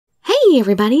Hey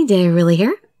everybody, Dirili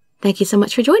here. Thank you so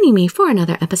much for joining me for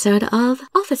another episode of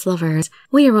Office Lovers.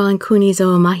 We are on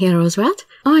Kunizu Mahiro's route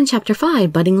on Chapter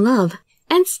 5, Budding Love.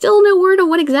 And still no word on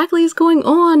what exactly is going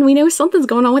on. We know something's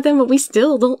going on with him, but we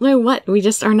still don't know what. We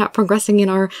just are not progressing in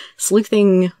our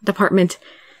sleuthing department.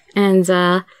 And,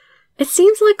 it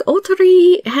seems like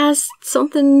Otori has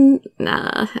something,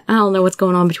 I don't know what's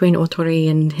going on between Otori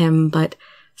and him, but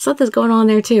something's going on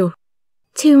there too.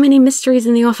 Too many mysteries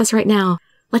in the office right now.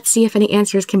 Let's see if any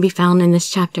answers can be found in this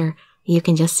chapter. You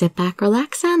can just sit back,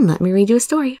 relax, and let me read you a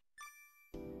story.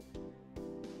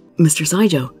 Mr.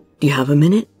 Saijo, do you have a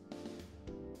minute?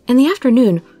 In the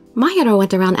afternoon, Mahiro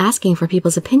went around asking for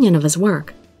people's opinion of his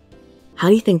work. How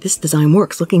do you think this design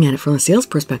works looking at it from a sales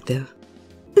perspective?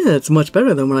 It's much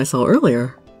better than what I saw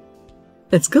earlier.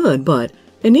 It's good, but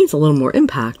it needs a little more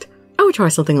impact. I would try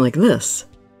something like this.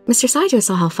 Mr. Saijo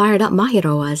saw how fired up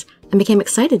Mahiro was and became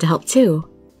excited to help too.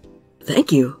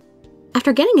 Thank you.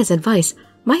 After getting his advice,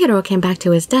 Mahiro came back to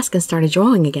his desk and started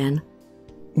drawing again.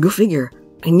 Go figure.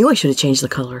 I knew I should have changed the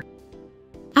color.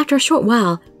 After a short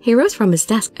while, he rose from his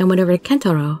desk and went over to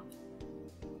Kentaro.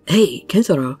 Hey,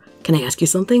 Kentaro, can I ask you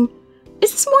something?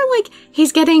 Is this more like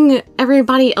he's getting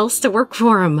everybody else to work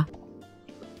for him?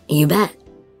 You bet.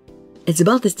 It's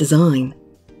about this design.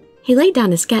 He laid down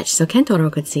his sketch so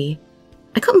Kentaro could see.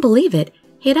 I couldn't believe it.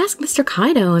 He had asked Mr.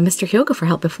 Kaido and Mr. Hyogo for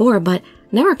help before, but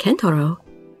never Kentaro.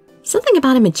 Something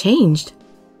about him had changed.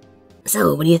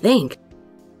 So, what do you think?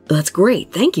 That's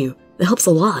great, thank you. That helps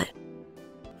a lot.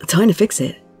 Time to fix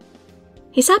it.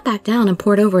 He sat back down and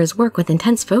pored over his work with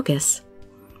intense focus.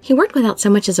 He worked without so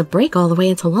much as a break all the way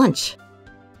into lunch.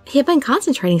 He had been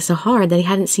concentrating so hard that he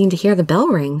hadn't seemed to hear the bell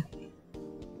ring.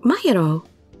 Mahiro,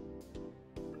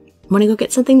 wanna go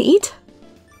get something to eat?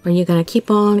 Or are you gonna keep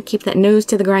that nose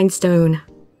to the grindstone?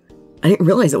 I didn't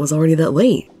realize it was already that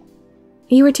late.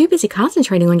 You were too busy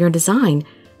concentrating on your design. Do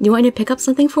you want me to pick up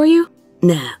something for you?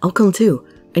 Nah, I'll come too.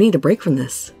 I need a break from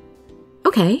this.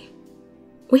 Okay.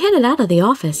 We headed out of the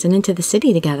office and into the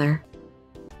city together.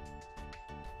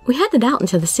 We headed out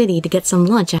into the city to get some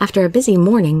lunch after a busy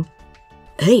morning.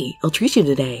 Hey, I'll treat you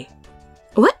today.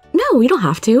 What? No, you don't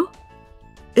have to.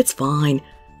 It's fine.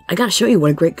 I gotta show you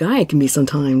what a great guy I can be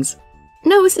sometimes.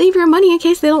 No, save your money in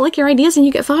case they don't like your ideas and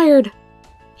you get fired.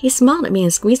 He smiled at me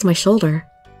and squeezed my shoulder.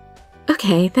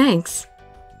 Okay, thanks.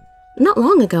 Not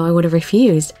long ago I would have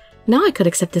refused. Now I could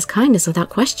accept his kindness without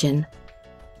question.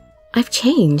 I've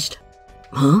changed.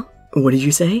 Huh? What did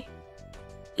you say?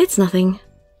 It's nothing.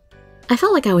 I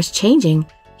felt like I was changing.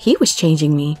 He was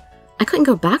changing me. I couldn't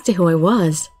go back to who I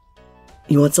was.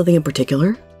 You want something in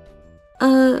particular?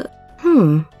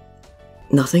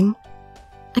 Nothing?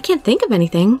 I can't think of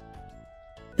anything.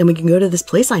 Then we can go to this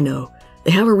place I know.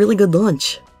 They have a really good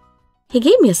lunch. He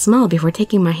gave me a smile before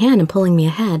taking my hand and pulling me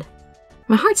ahead.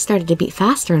 My heart started to beat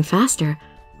faster and faster.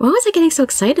 Why was I getting so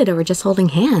excited over just holding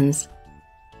hands?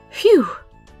 Phew.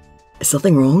 Is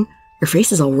something wrong? Your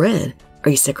face is all red. Are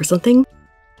you sick or something?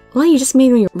 Well, you just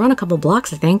made me run a couple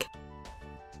blocks, I think.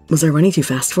 Was I running too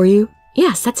fast for you?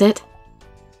 Yes, that's it.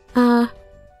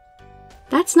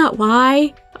 That's not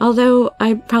why. Although,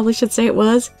 I probably should say it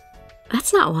was.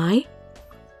 That's not why.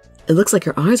 It looks like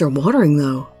your eyes are watering,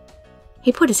 though.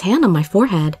 He put his hand on my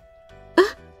forehead.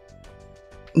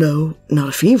 No, not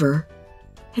a fever.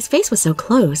 His face was so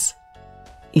close.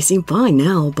 You seem fine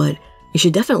now, but you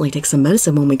should definitely take some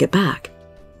medicine when we get back.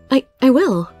 I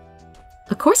will.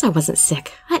 Of course I wasn't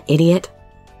sick. That idiot.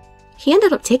 He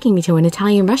ended up taking me to an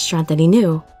Italian restaurant that he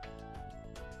knew.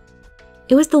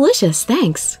 It was delicious,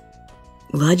 thanks.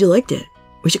 Glad you liked it.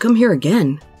 We should come here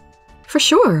again. For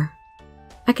sure.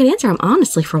 I could answer him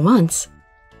honestly for once.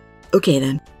 Okay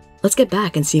then, let's get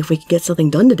back and see if we can get something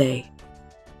done today.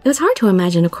 It was hard to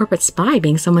imagine a corporate spy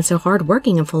being someone so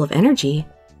hard-working and full of energy.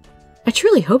 I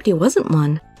truly hoped he wasn't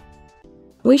one.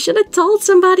 We should have told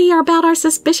somebody about our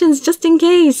suspicions just in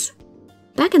case.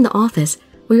 Back in the office,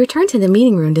 we returned to the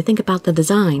meeting room to think about the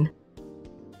design.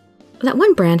 That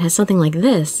one brand has something like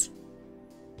this.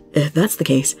 If that's the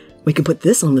case, we can put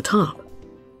this on the top.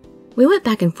 We went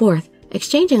back and forth,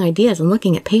 exchanging ideas and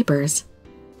looking at papers.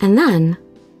 And then...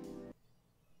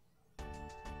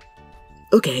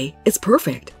 Okay, it's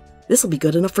perfect. This'll be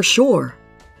good enough for sure.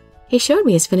 He showed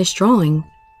me his finished drawing.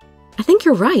 I think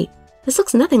you're right. This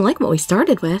looks nothing like what we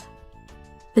started with.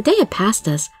 The day had passed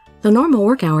us, though normal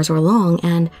work hours were long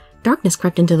and darkness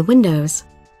crept into the windows.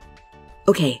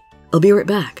 Okay, I'll be right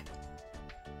back.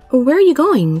 Where are you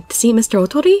going? To see Mr.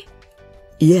 Otori?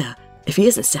 Yeah, if he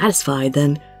isn't satisfied,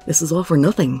 then this is all for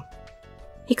nothing.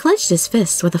 He clenched his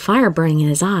fists with a fire burning in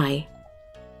his eye.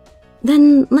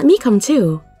 Then let me come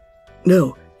too.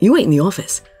 No, you ain't in the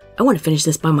office. I want to finish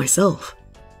this by myself.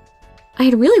 I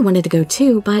had really wanted to go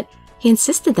too, but he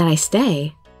insisted that I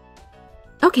stay.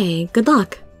 Okay, good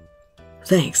luck.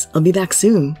 Thanks, I'll be back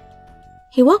soon.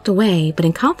 He walked away, but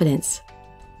in confidence.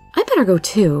 I better go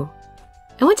too.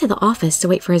 I went to the office to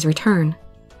wait for his return.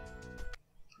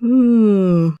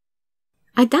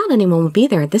 I doubt anyone would be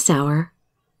there at this hour.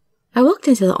 I walked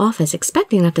into the office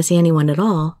expecting not to see anyone at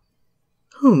all.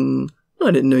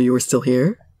 I didn't know you were still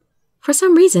here. For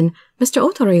some reason, Mr.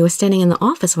 Otori was standing in the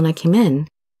office when I came in.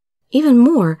 Even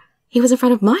more, he was in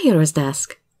front of Mahiro's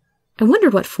desk. I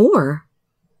wondered what for.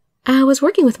 I was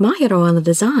working with Mahiro on the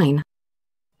design.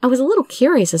 I was a little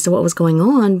curious as to what was going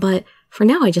on, but for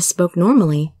now I just spoke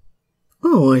normally.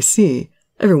 Oh, I see.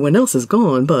 Everyone else is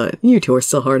gone, but you two are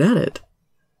still hard at it.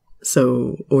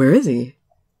 So, where is he?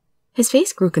 His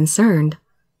face grew concerned.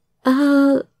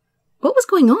 What was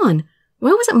going on?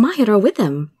 Why wasn't Mahiro with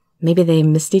him? Maybe they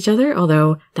missed each other,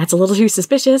 although that's a little too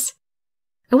suspicious.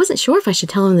 I wasn't sure if I should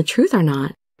tell him the truth or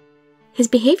not. His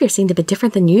behavior seemed a bit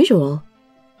different than usual.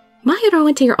 Mahiro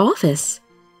went to your office.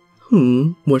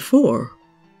 What for?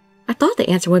 I thought the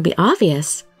answer would be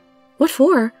obvious. What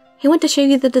for? He went to show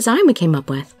you the design we came up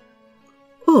with.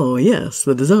 Oh, yes,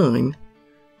 the design.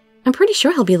 I'm pretty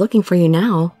sure he'll be looking for you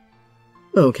now.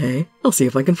 Okay, I'll see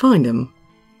if I can find him.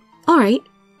 All right.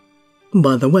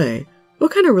 By the way,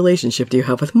 what kind of relationship do you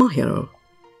have with Mahiro?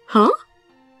 Huh?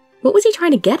 What was he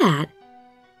trying to get at?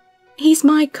 He's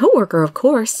my coworker, of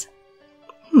course.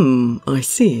 I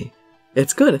see.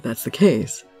 It's good if that's the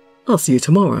case. I'll see you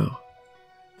tomorrow.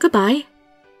 Goodbye.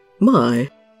 Bye.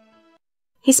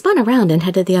 He spun around and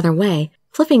headed the other way,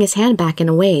 flipping his hand back in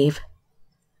a wave.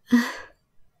 I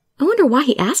wonder why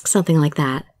he asked something like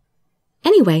that.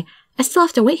 Anyway, I still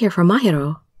have to wait here for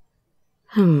Mahiro.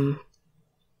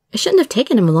 I shouldn't have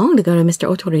taken him long to go to Mr.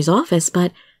 Otori's office,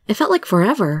 but it felt like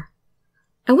forever.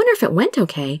 I wonder if it went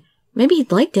okay. Maybe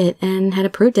he'd liked it and had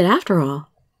approved it after all.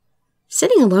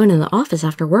 Sitting alone in the office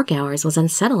after work hours was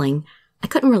unsettling. I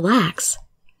couldn't relax.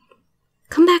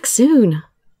 Come back soon.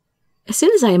 As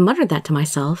soon as I had muttered that to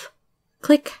myself,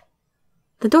 click.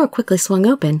 The door quickly swung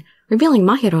open, revealing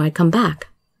Mahiro had come back.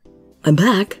 I'm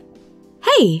back.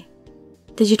 Hey!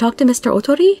 Did you talk to Mr.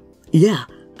 Otori? Yeah,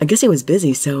 I guess he was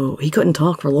busy, so he couldn't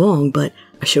talk for long, but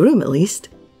I showed him at least.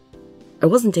 I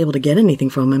wasn't able to get anything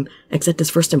from him, except his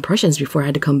first impressions before I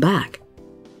had to come back.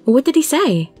 What did he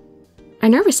say? I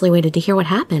nervously waited to hear what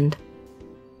happened.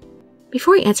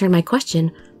 Before he answered my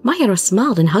question, Mahiro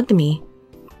smiled and hugged me.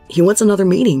 He wants another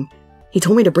meeting. He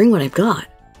told me to bring what I've got.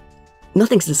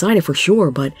 Nothing's decided for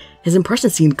sure, but his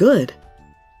impressions seemed good.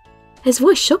 His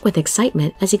voice shook with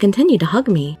excitement as he continued to hug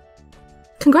me.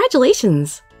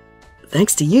 Congratulations!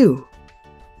 Thanks to you.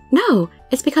 No,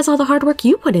 it's because all the hard work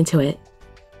you put into it.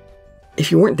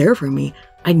 If you weren't there for me,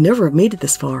 I'd never have made it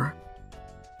this far.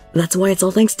 That's why it's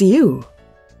all thanks to you.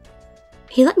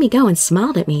 He let me go and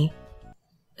smiled at me.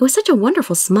 It was such a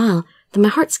wonderful smile that my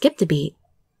heart skipped a beat.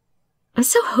 I'm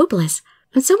so hopeless.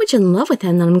 I'm so much in love with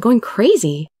him that I'm going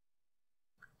crazy.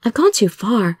 I've gone too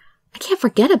far. I can't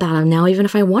forget about him now even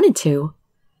if I wanted to.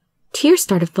 Tears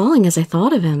started falling as I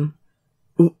thought of him.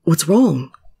 What's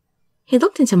wrong? He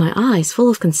looked into my eyes full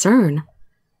of concern.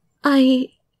 The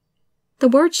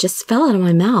words just fell out of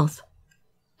my mouth.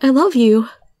 I love you.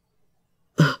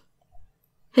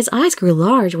 His eyes grew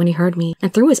large when he heard me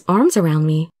and threw his arms around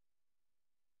me.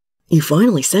 You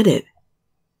finally said it.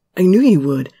 I knew you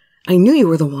would. I knew you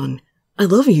were the one. I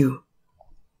love you.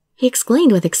 He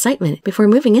exclaimed with excitement before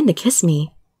moving in to kiss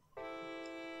me.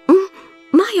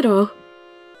 Mahiro!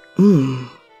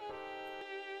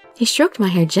 He stroked my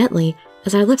hair gently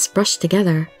as our lips brushed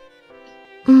together.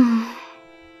 I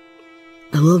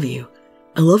love you.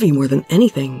 I love you more than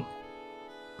anything.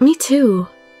 Me too.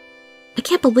 I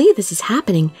can't believe this is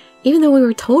happening, even though we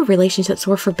were told relationships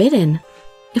were forbidden.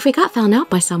 If we got found out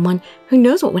by someone, who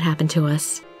knows what would happen to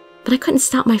us? But I couldn't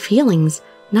stop my feelings.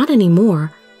 Not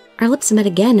anymore. Our lips met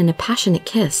again in a passionate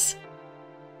kiss.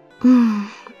 With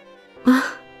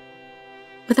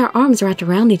our arms wrapped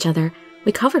around each other,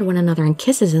 we covered one another in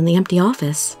kisses in the empty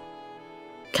office.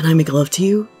 Can I make love to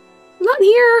you? Not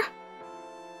here!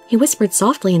 He whispered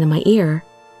softly into my ear.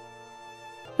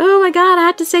 Oh my god, I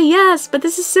have to say yes, but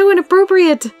this is so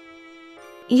inappropriate.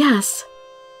 Yes.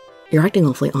 You're acting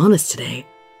awfully honest today.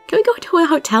 Can we go to a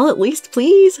hotel at least,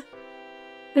 please?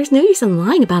 There's no use in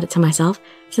lying about it to myself,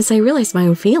 since I realized my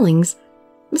own feelings.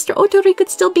 Mr. Otori could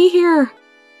still be here.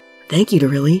 Thank you,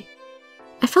 Dirili.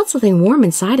 I felt something warm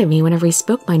inside of me whenever he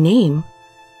spoke my name.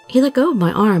 He let go of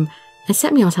my arm and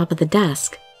set me on top of the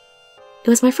desk. It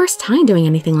was my first time doing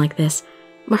anything like this.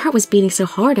 My heart was beating so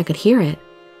hard I could hear it.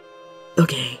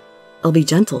 Okay, I'll be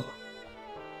gentle.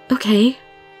 Okay.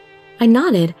 I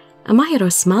nodded and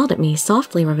Mahiro smiled at me,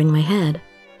 softly rubbing my head.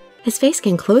 His face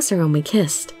came closer when we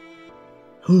kissed.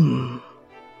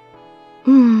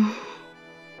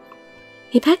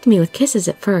 He pecked me with kisses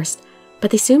at first,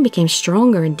 but they soon became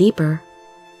stronger and deeper.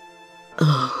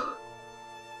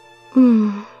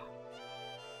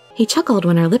 He chuckled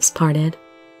when our lips parted.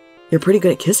 You're pretty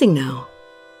good at kissing now.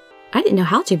 I didn't know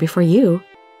how to before you.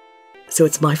 So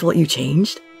it's my fault you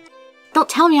changed? Don't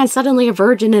tell me I'm suddenly a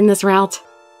virgin in this route.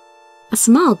 A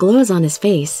smile glows on his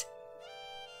face.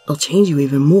 I'll change you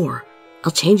even more.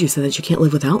 I'll change you so that you can't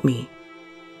live without me.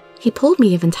 He pulled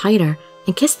me even tighter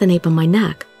and kissed the nape of my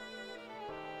neck.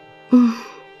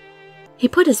 He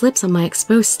put his lips on my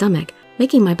exposed stomach,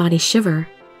 making my body shiver.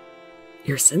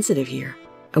 You're sensitive here.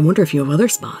 I wonder if you have other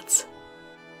spots.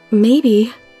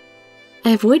 Maybe.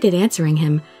 I avoided answering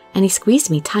him, and he squeezed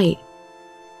me tight.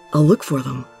 I'll look for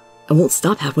them. I won't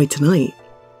stop halfway tonight.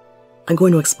 I'm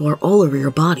going to explore all over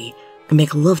your body and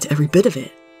make love to every bit of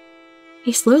it.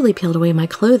 He slowly peeled away my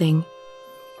clothing.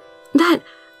 That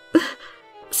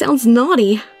sounds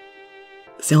naughty.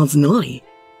 Sounds naughty?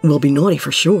 Will be naughty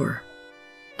for sure.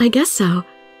 I guess so.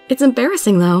 It's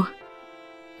embarrassing, though.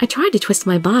 I tried to twist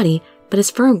my body, but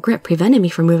his firm grip prevented me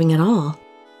from moving at all.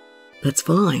 That's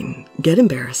fine. Get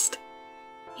embarrassed.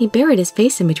 He buried his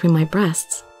face in between my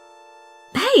breasts.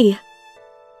 Hey!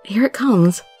 Here it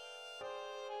comes.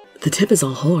 The tip is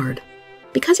all hard.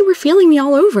 Because you were feeling me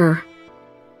all over.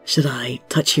 Should I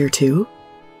touch here too?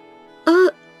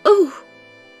 Oh.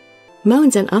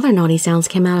 Moans and other naughty sounds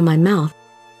came out of my mouth.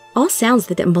 All sounds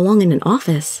that didn't belong in an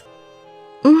office.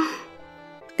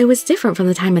 It was different from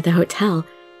the time at the hotel.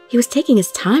 He was taking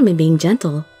his time and being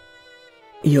gentle.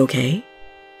 You okay?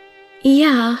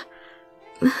 Yeah.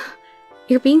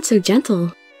 You're being so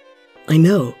gentle. I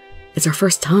know. It's our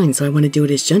first time, so I want to do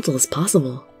it as gentle as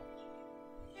possible.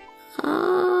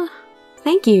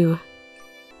 Thank you.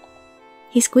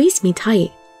 He squeezed me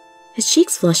tight. His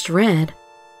cheeks flushed red.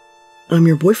 I'm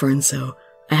your boyfriend, so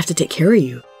I have to take care of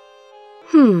you.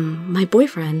 My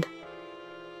boyfriend.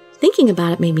 Thinking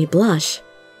about it made me blush.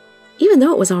 Even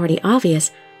though it was already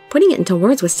obvious, putting it into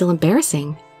words was still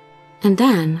embarrassing. And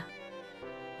then...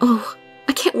 Oh,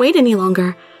 I can't wait any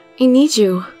longer. I need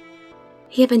you.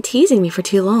 He had been teasing me for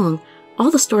too long. All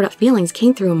the stored-up feelings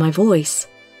came through in my voice.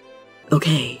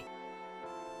 Okay.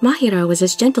 Mahiro was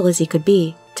as gentle as he could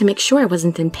be, to make sure I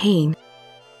wasn't in pain.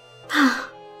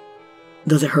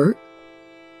 Does it hurt?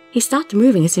 He stopped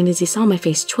moving as soon as he saw my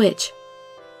face twitch.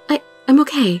 I'm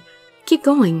okay. Keep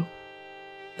going.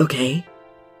 Okay.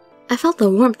 I felt the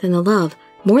warmth and the love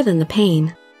more than the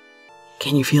pain.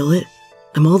 Can you feel it?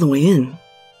 I'm all the way in.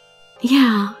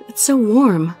 Yeah, it's so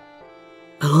warm.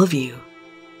 I love you.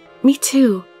 Me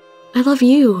too. I love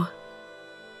you.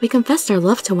 We confessed our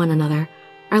love to one another.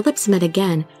 Our lips met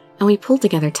again, and we pulled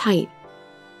together tight.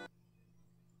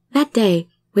 That day,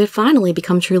 we had finally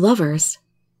become true lovers.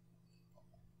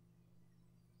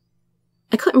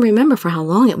 I couldn't remember for how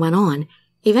long it went on.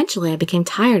 Eventually, I became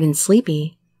tired and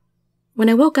sleepy. When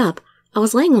I woke up, I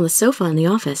was laying on the sofa in the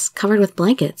office, covered with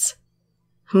blankets.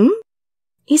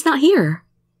 He's not here.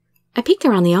 I peeked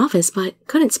around the office, but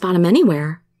couldn't spot him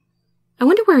anywhere. I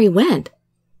wonder where he went.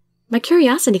 My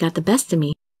curiosity got the best of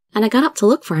me, and I got up to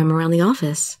look for him around the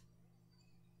office.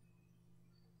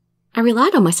 I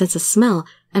relied on my sense of smell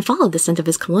and followed the scent of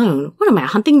his cologne. What am I, a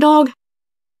hunting dog?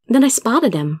 Then I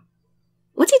spotted him.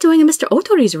 What's he doing in Mr.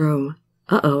 Otori's room?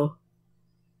 Uh-oh.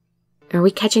 Are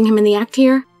we catching him in the act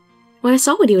here? When I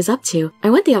saw what he was up to, I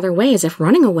went the other way as if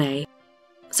running away.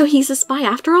 So he's a spy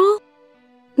after all?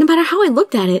 No matter how I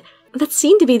looked at it, that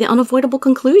seemed to be the unavoidable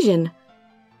conclusion.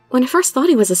 When I first thought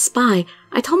he was a spy,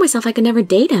 I told myself I could never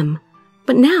date him.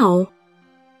 But now...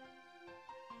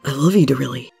 I love you,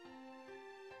 Dirili.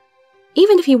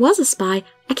 Even if he was a spy,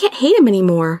 I can't hate him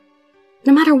anymore.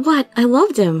 No matter what, I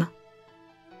loved him.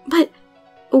 But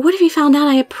what if he found out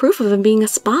I had proof of him being a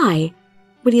spy?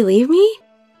 Would he leave me?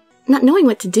 Not knowing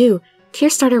what to do,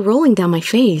 tears started rolling down my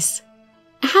face.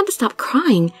 I had to stop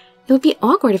crying. It would be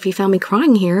awkward if he found me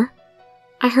crying here.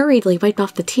 I hurriedly wiped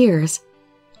off the tears.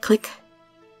 Click.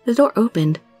 The door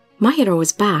opened. Mahiro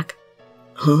was back.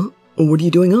 Huh? What are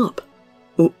you doing up?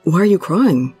 Why are you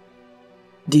crying?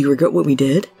 Do you regret what we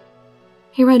did?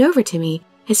 He ran over to me,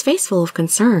 his face full of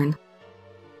concern.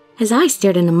 His eyes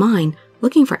stared into mine,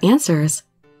 looking for answers.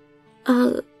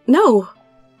 No.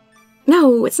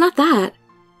 No, it's not that.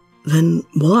 Then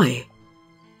why?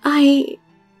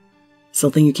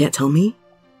 Something you can't tell me?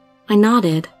 I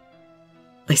nodded.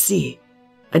 I see.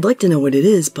 I'd like to know what it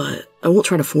is, but I won't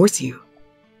try to force you.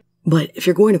 But if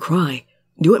you're going to cry,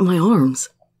 do it in my arms.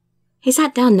 He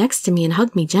sat down next to me and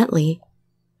hugged me gently.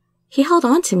 He held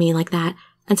on to me like that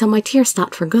until my tears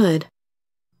stopped for good.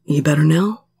 You better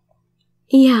now?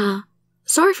 Yeah.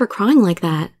 Sorry for crying like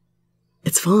that.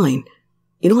 It's fine.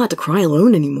 You don't have to cry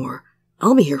alone anymore.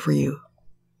 I'll be here for you.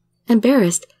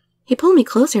 Embarrassed, he pulled me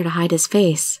closer to hide his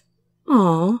face.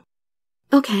 Aw.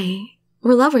 Okay,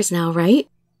 we're lovers now, right?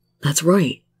 That's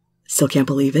right. Still can't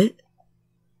believe it?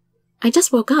 I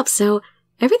just woke up, so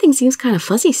everything seems kind of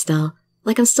fuzzy still,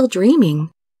 like I'm still dreaming.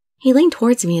 He leaned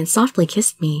towards me and softly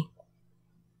kissed me.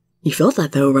 You felt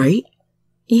that though, right?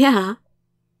 Yeah.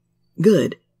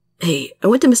 Good. Hey, I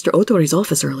went to Mr. Otori's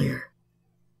office earlier.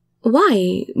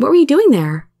 Why? What were you doing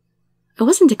there? I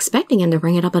wasn't expecting him to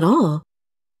bring it up at all.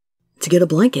 To get a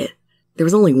blanket. There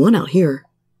was only one out here.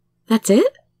 That's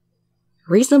it?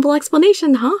 Reasonable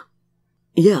explanation, huh?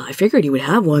 Yeah, I figured he would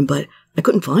have one, but I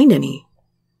couldn't find any.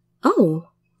 Oh.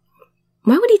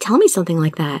 Why would he tell me something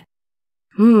like that?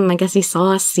 I guess he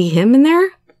saw us see him in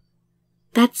there?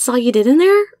 That's all you did in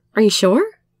there? Are you sure?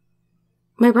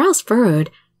 My brows furrowed,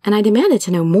 and I demanded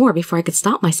to know more before I could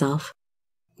stop myself.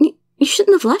 You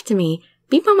shouldn't have left me.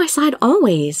 Be by my side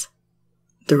always.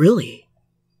 Dirili.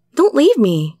 Don't leave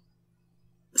me.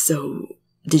 So,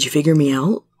 did you figure me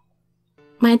out?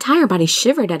 My entire body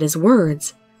shivered at his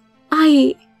words.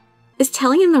 Is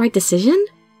telling him the right decision?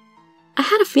 I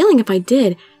had a feeling if I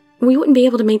did, we wouldn't be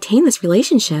able to maintain this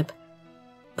relationship.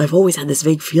 I've always had this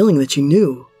vague feeling that you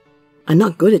knew. I'm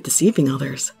not good at deceiving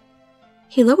others.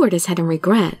 He lowered his head in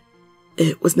regret.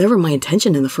 It was never my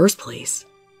intention in the first place.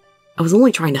 I was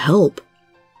only trying to help.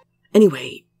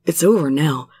 Anyway, it's over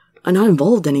now. I'm not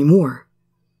involved anymore.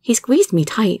 He squeezed me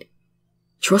tight.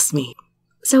 Trust me.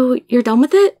 So, you're done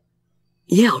with it?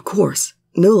 Yeah, of course.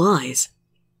 No lies.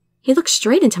 He looked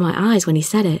straight into my eyes when he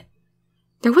said it.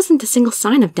 There wasn't a single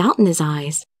sign of doubt in his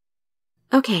eyes.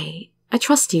 Okay, I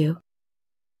trust you.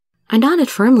 I nodded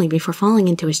firmly before falling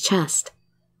into his chest.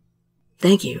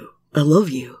 Thank you. I love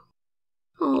you.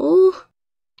 Oh,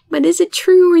 but is it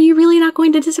true? Are you really not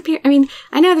going to disappear? I mean,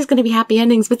 I know there's going to be happy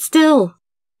endings, but still.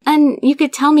 And you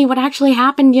could tell me what actually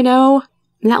happened, you know?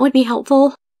 And that would be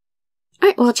helpful.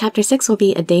 Alright, well, Chapter 6 will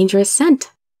be A Dangerous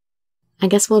Scent. I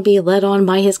guess we'll be led on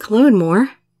by his cologne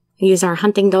more. Use our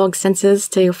hunting dog senses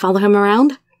to follow him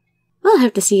around. Well, I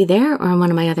hope to see you there or in one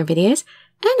of my other videos,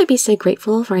 and I'd be so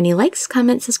grateful for any likes,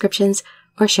 comments, subscriptions,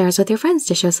 or shares with your friends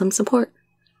to show some support.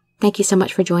 Thank you so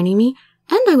much for joining me,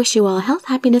 and I wish you all health,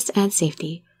 happiness, and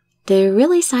safety.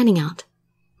 Dirili signing out.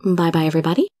 Bye-bye,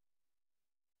 everybody.